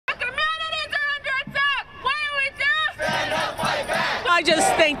I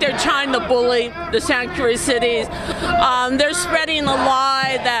just think they're trying to bully the sanctuary cities. They're spreading the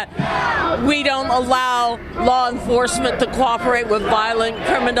lie that we don't allow law enforcement to cooperate with violent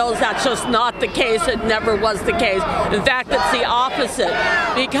criminals. That's just not the case. It never was the case. In fact, it's the opposite.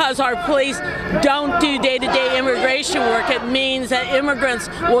 Because our police don't do day-to-day immigration work, it means that immigrants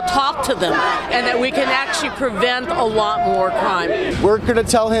will talk to them and that we can actually prevent a lot more crime. We're going to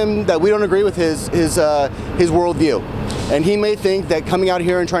tell him that we don't agree with his worldview. And he may think that coming out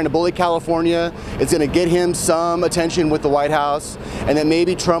here and trying to bully California is going to get him some attention with the White House, and that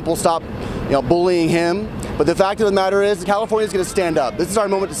maybe Trump will stop, bullying him. But the fact of the matter is, California is going to stand up. This is our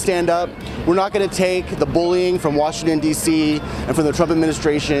moment to stand up. We're not going to take the bullying from Washington, D.C. and from the Trump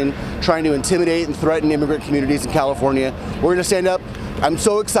administration trying to intimidate and threaten immigrant communities in California. We're going to stand up. I'm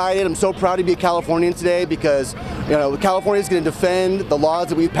so excited. I'm so proud to be a Californian today because, California is going to defend the laws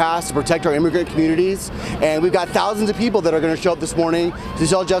that we've passed to protect our immigrant communities. And we've got thousands of people that are going to show up this morning to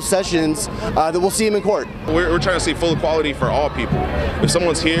tell Jeff Sessions that we'll see him in court. We're trying to see full equality for all people. If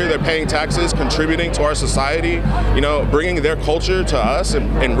someone's here, they're paying taxes, contributing to our society, bringing their culture to us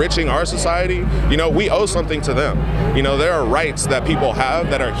and enriching our society, we owe something to them. There are rights that people have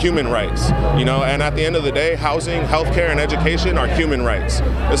that are human rights, and at the end of the day, housing, healthcare, and education are human rights.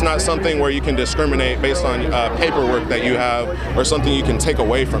 It's not something where you can discriminate based on paperwork that you have or something you can take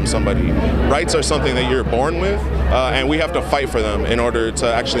away from somebody. Rights are something that you're born with, and we have to fight for them in order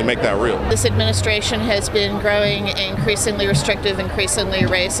to actually make that real. This administration has been growing increasingly restrictive, increasingly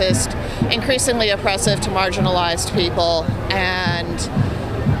racist, increasingly oppressive to marginalized people, and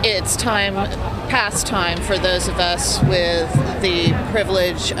it's past time for those of us with the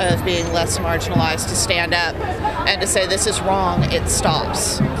privilege of being less marginalized to stand up and to say this is wrong, it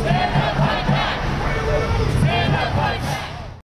stops.